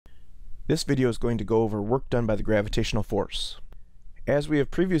This video is going to go over work done by the gravitational force. As we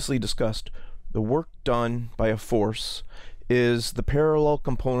have previously discussed, the work done by a force is the parallel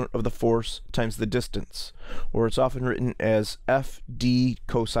component of the force times the distance, or it's often written as FD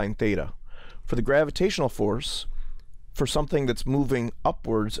cosine theta. For the gravitational force, for something that's moving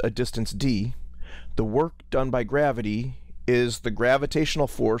upwards a distance d, the work done by gravity is the gravitational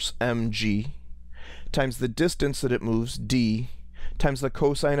force mg times the distance that it moves d times the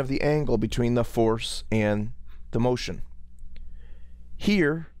cosine of the angle between the force and the motion.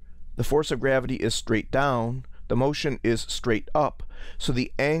 Here, the force of gravity is straight down, the motion is straight up, so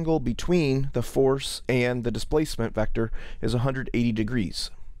the angle between the force and the displacement vector is 180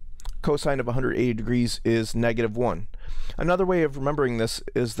 degrees. Cosine of 180 degrees is -1. Another way of remembering this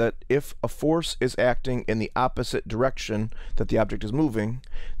is that if a force is acting in the opposite direction that the object is moving,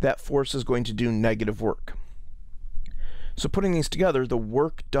 that force is going to do negative work. So putting these together, the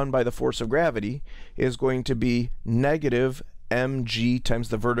work done by the force of gravity is going to be negative mg times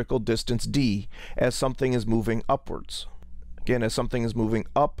the vertical distance d as something is moving upwards. Again, as something is moving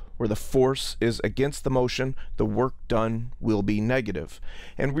up, where the force is against the motion, the work done will be negative.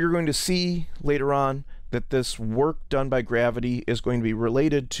 And we're going to see later on that this work done by gravity is going to be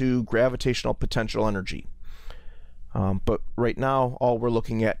related to gravitational potential energy. But right now, all we're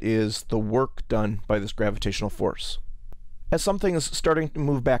looking at is the work done by this gravitational force. As something is starting to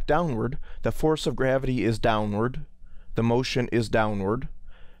move back downward, the force of gravity is downward, the motion is downward,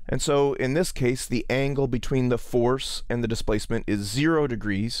 and so in this case the angle between the force and the displacement is 0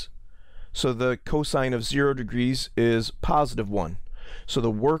 degrees, so the cosine of 0 degrees is +1. So the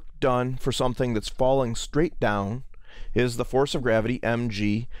work done for something that's falling straight down is the force of gravity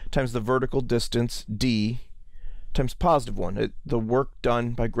mg times the vertical distance d times +1. The work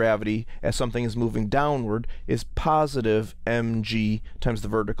done by gravity as something is moving downward is positive mg times the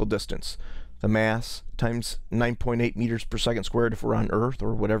vertical distance. The mass times 9.8 meters per second squared if we're on Earth,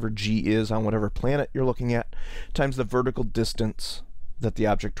 or whatever g is on whatever planet you're looking at, times the vertical distance that the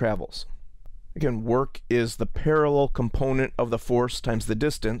object travels. Again, work is the parallel component of the force times the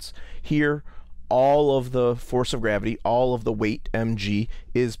distance. Here, all of the force of gravity, all of the weight mg,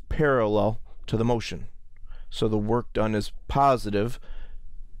 is parallel to the motion. So the work done is positive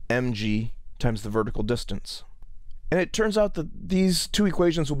mg times the vertical distance. And it turns out that these two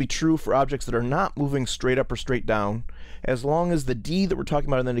equations will be true for objects that are not moving straight up or straight down, as long as the d that we're talking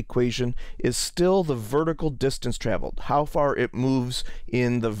about in that equation is still the vertical distance traveled, how far it moves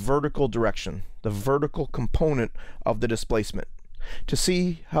in the vertical direction, the vertical component of the displacement. To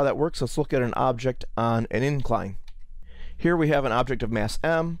see how that works, let's look at an object on an incline. Here we have an object of mass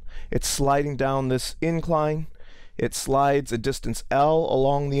m. It's sliding down this incline. It slides a distance L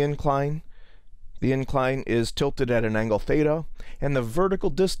along the incline. The incline is tilted at an angle theta, and the vertical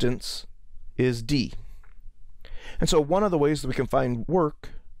distance is d. And so one of the ways that we can find work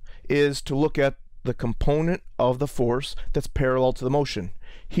is to look at the component of the force that's parallel to the motion.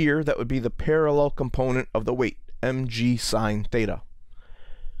 Here, that would be the parallel component of the weight, mg sine theta.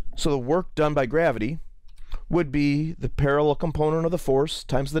 So the work done by gravity would be the parallel component of the force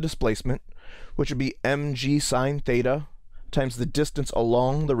times the displacement, which would be mg sine theta times the distance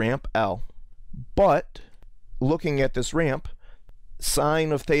along the ramp L. But looking at this ramp,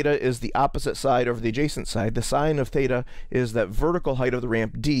 sine of theta is the opposite side over the adjacent side. The sine of theta is that vertical height of the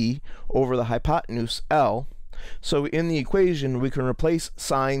ramp d over the hypotenuse L. So in the equation, we can replace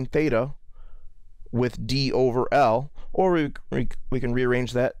sine theta with d over L, or we can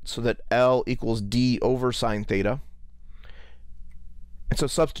rearrange that so that L equals d over sine theta. And so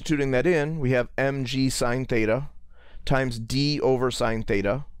substituting that in, we have mg sine theta times d over sine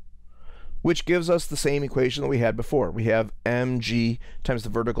theta, which gives us the same equation that we had before. We have mg times the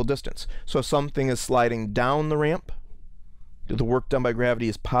vertical distance. So if something is sliding down the ramp, the work done by gravity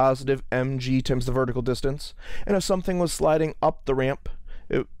is positive mg times the vertical distance. And if something was sliding up the ramp,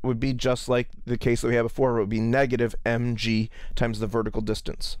 it would be just like the case that we had before. It would be negative mg times the vertical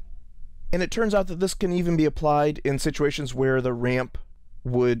distance. And it turns out that this can even be applied in situations where the ramp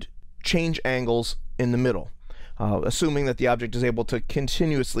would change angles in the middle. Assuming that the object is able to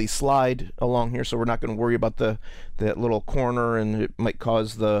continuously slide along here, so we're not going to worry about that little corner, and it might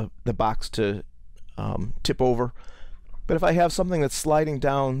cause the box to tip over. But if I have something that's sliding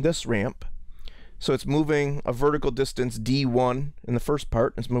down this ramp, so it's moving a vertical distance d1 in the first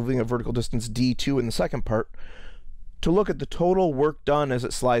part, it's moving a vertical distance d2 in the second part, to look at the total work done as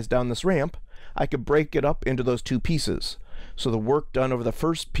it slides down this ramp, I could break it up into those two pieces. So the work done over the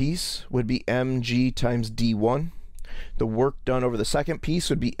first piece would be mg times d1. The work done over the second piece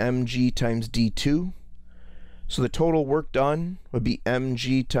would be mg times d2. So the total work done would be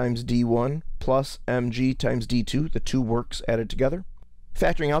mg times d1 plus mg times d2, the two works added together.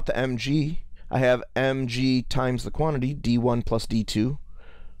 Factoring out the mg, I have mg times the quantity, d1 plus d2,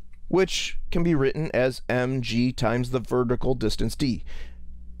 which can be written as mg times the vertical distance d.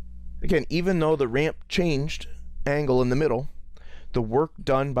 Again, even though the ramp changed angle in the middle, the work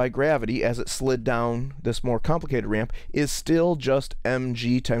done by gravity as it slid down this more complicated ramp is still just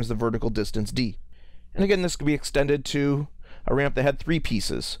mg times the vertical distance d. And again, this could be extended to a ramp that had three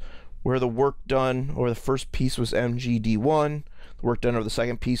pieces, where the work done over the first piece was mg d1, the work done over the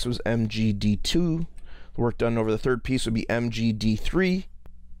second piece was mg d2, the work done over the third piece would be mg d3,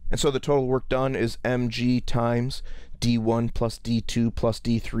 and so the total work done is mg times d1 plus d2 plus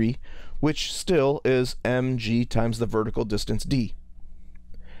d3, which still is mg times the vertical distance d.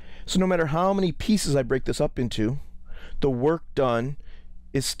 So no matter how many pieces I break this up into, the work done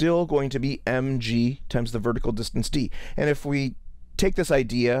is still going to be mg times the vertical distance d. And if we take this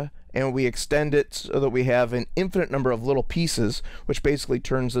idea and we extend it so that we have an infinite number of little pieces, which basically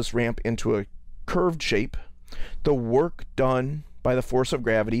turns this ramp into a curved shape, the work done by the force of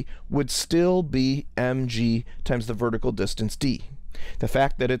gravity would still be mg times the vertical distance d. The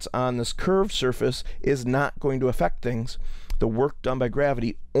fact that it's on this curved surface is not going to affect things. The work done by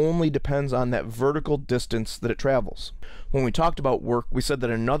gravity only depends on that vertical distance that it travels. When we talked about work, we said that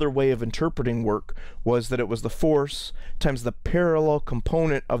another way of interpreting work was that it was the force times the parallel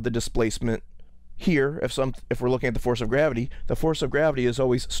component of the displacement. Here, if we're looking at the force of gravity is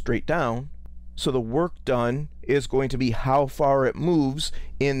always straight down, so the work done is going to be how far it moves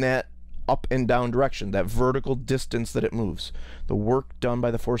in that up and down direction, that vertical distance that it moves. The work done by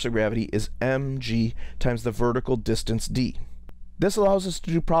the force of gravity is mg times the vertical distance d. This allows us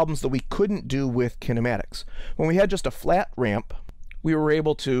to do problems that we couldn't do with kinematics. When we had just a flat ramp, we were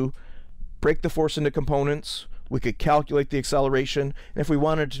able to break the force into components, we could calculate the acceleration, and if we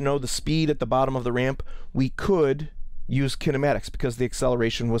wanted to know the speed at the bottom of the ramp, we could use kinematics because the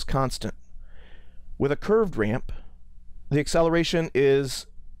acceleration was constant. With a curved ramp, the acceleration is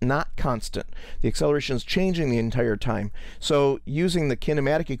not constant. The acceleration is changing the entire time. So using the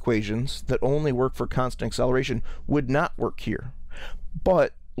kinematic equations that only work for constant acceleration would not work here.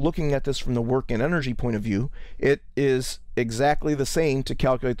 But looking at this from the work and energy point of view, it is exactly the same to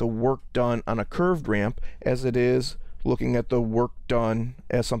calculate the work done on a curved ramp as it is looking at the work done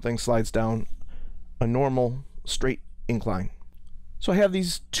as something slides down a normal straight incline. So I have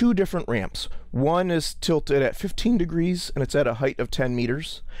these two different ramps. One is tilted at 15 degrees and it's at a height of 10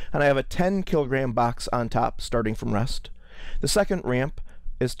 meters. And I have a 10 kilogram box on top starting from rest. The second ramp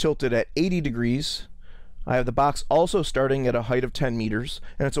is tilted at 80 degrees. I have the box also starting at a height of 10 meters,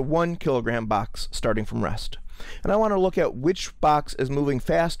 and it's a 1 kilogram box starting from rest. And I want to look at which box is moving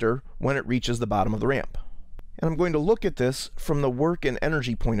faster when it reaches the bottom of the ramp. And I'm going to look at this from the work and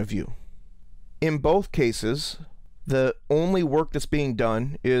energy point of view. In both cases, the only work that's being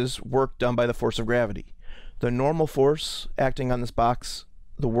done is work done by the force of gravity. The normal force acting on this box,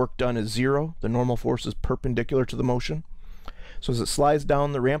 the work done is 0. The normal force is perpendicular to the motion. So as it slides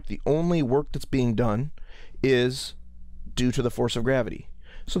down the ramp, the only work that's being done is due to the force of gravity.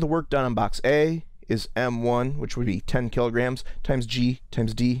 So the work done on box A is m1, which would be 10 kilograms times g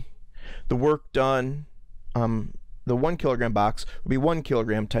times d. The work done on the 1 kilogram box would be 1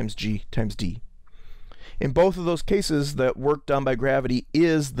 kilogram times g times d. In both of those cases, the work done by gravity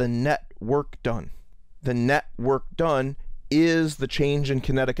is the net work done. The net work done is the change in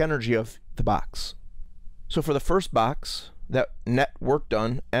kinetic energy of the box. So for the first box, that net work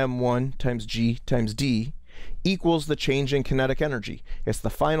done, m1 times g times d, equals the change in kinetic energy. It's the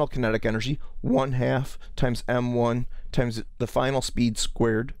final kinetic energy, 1/2 times m1 times the final speed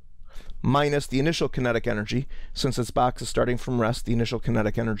squared, minus the initial kinetic energy. Since this box is starting from rest, the initial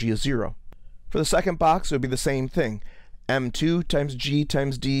kinetic energy is 0. For the second box, it would be the same thing. m2 times g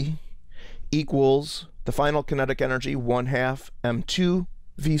times d equals the final kinetic energy, 1/2 m2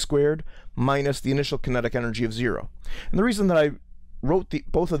 v squared, minus the initial kinetic energy of 0. And the reason that I wrote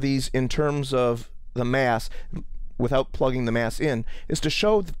both of these in terms of the mass without plugging the mass in is to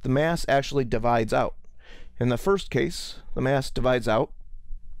show that the mass actually divides out. In the first case, the mass divides out.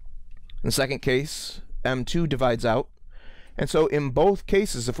 In the second case, m2 divides out. And so in both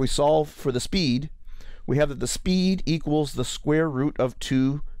cases, if we solve for the speed, we have that the speed equals the square root of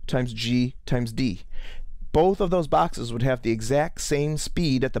 2 times g times d. Both of those boxes would have the exact same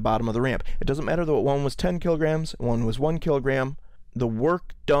speed at the bottom of the ramp. It doesn't matter that one was 10 kilograms, one was 1 kilogram. The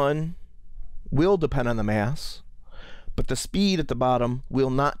work done will depend on the mass, but the speed at the bottom will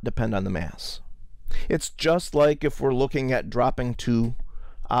not depend on the mass. It's just like if we're looking at dropping two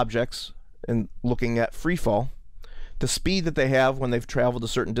objects and looking at free fall. The speed that they have when they've traveled a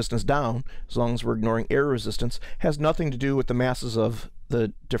certain distance down, as long as we're ignoring air resistance, has nothing to do with the masses of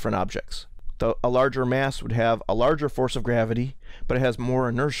the different objects. A larger mass would have a larger force of gravity, but it has more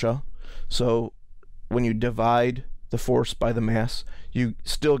inertia, so when you divide the force by the mass, you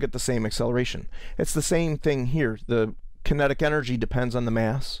still get the same acceleration. It's the same thing here. The kinetic energy depends on the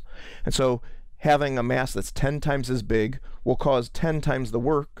mass, and so having a mass that's 10 times as big will cause 10 times the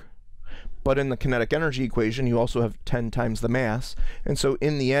work, but in the kinetic energy equation you also have 10 times the mass, and so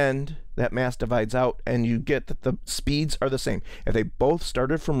in the end that mass divides out and you get that the speeds are the same. If they both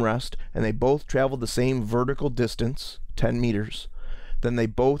started from rest and they both traveled the same vertical distance, 10 meters, then they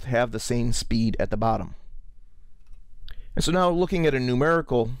both have the same speed at the bottom. And so now, looking at a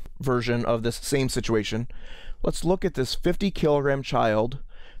numerical version of this same situation, let's look at this 50-kilogram child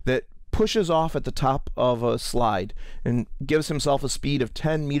that pushes off at the top of a slide and gives himself a speed of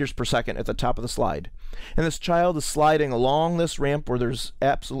 10 meters per second at the top of the slide. And this child is sliding along this ramp where there's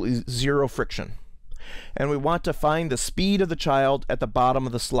absolutely zero friction. And we want to find the speed of the child at the bottom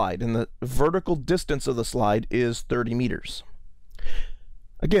of the slide, and the vertical distance of the slide is 30 meters.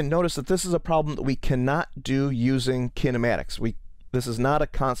 Again, notice that this is a problem that we cannot do using kinematics. This is not a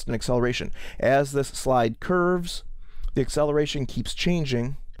constant acceleration. As this slide curves, the acceleration keeps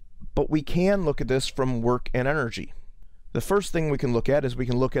changing, but we can look at this from work and energy. The first thing we can look at is we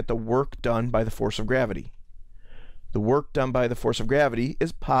can look at the work done by the force of gravity. The work done by the force of gravity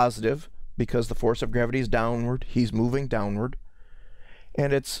is positive because the force of gravity is downward, he's moving downward,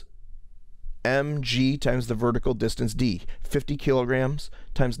 and it's mg times the vertical distance d, 50 kilograms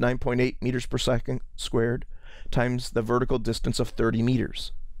times 9.8 meters per second squared times the vertical distance of 30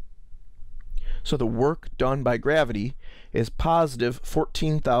 meters. So the work done by gravity is positive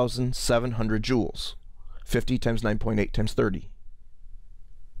 14,700 joules, 50 times 9.8 times 30.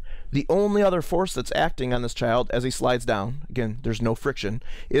 The only other force that's acting on this child as he slides down, again, there's no friction,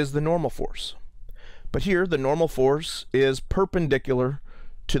 is the normal force. But here, the normal force is perpendicular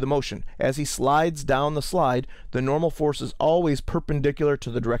to the motion. As he slides down the slide, the normal force is always perpendicular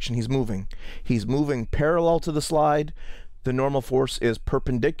to the direction he's moving. He's moving parallel to the slide. The normal force is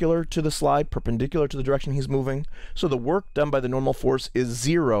perpendicular to the slide, perpendicular to the direction he's moving. So the work done by the normal force is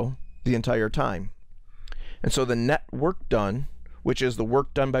 0 the entire time. And so the net work done, which is the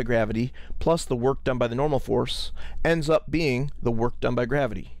work done by gravity plus the work done by the normal force, ends up being the work done by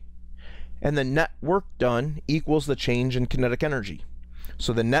gravity. And the net work done equals the change in kinetic energy.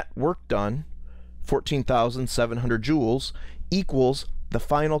 So the net work done, 14,700 joules, equals the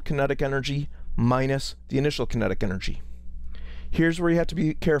final kinetic energy minus the initial kinetic energy. Here's where you have to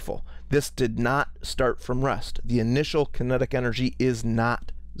be careful. This did not start from rest. The initial kinetic energy is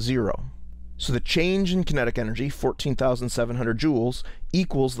not 0. So the change in kinetic energy, 14,700 joules,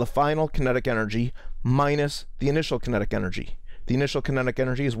 equals the final kinetic energy minus the initial kinetic energy. The initial kinetic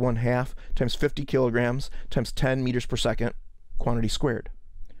energy is 1/2 times 50 kilograms times 10 meters per second, quantity squared.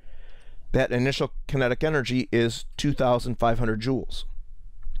 That initial kinetic energy is 2,500 joules.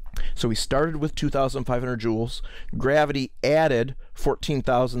 So we started with 2,500 joules. Gravity added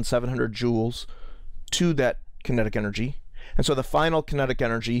 14,700 joules to that kinetic energy. And so the final kinetic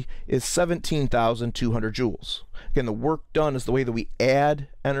energy is 17,200 joules. Again, the work done is the way that we add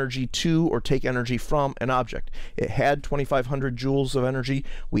energy to or take energy from an object. It had 2,500 joules of energy.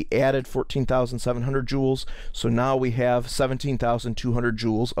 We added 14,700 joules. So now we have 17,200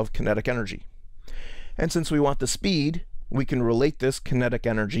 joules of kinetic energy. And since we want the speed, we can relate this kinetic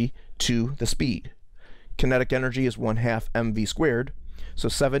energy to the speed. Kinetic energy is 1/2 mv squared. So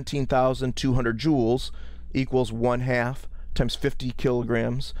 17,200 joules equals 1/2 times 50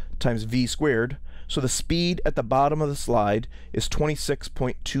 kilograms times v squared. So the speed at the bottom of the slide is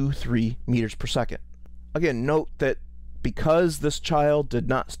 26.23 meters per second. Again, note that because this child did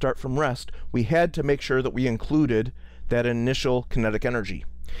not start from rest, we had to make sure that we included that initial kinetic energy.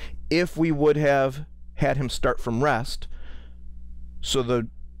 If we would have had him start from rest, so the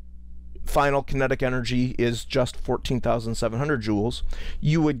final kinetic energy is just 14,700 joules,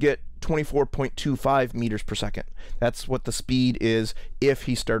 you would get 24.25 meters per second. That's what the speed is if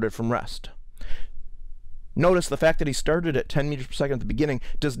he started from rest. Notice the fact that he started at 10 meters per second at the beginning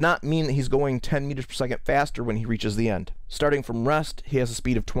does not mean that he's going 10 meters per second faster when he reaches the end. Starting from rest, he has a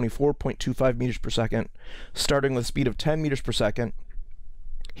speed of 24.25 meters per second. Starting with a speed of 10 meters per second,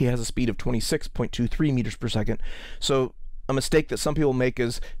 he has a speed of 26.23 meters per second. So a mistake that some people make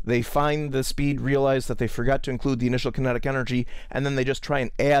is they find the speed, realize that they forgot to include the initial kinetic energy, and then they just try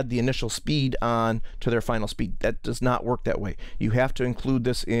and add the initial speed on to their final speed. That does not work that way. You have to include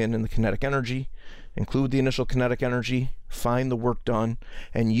this in the kinetic energy, include the initial kinetic energy, find the work done,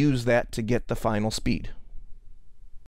 and use that to get the final speed.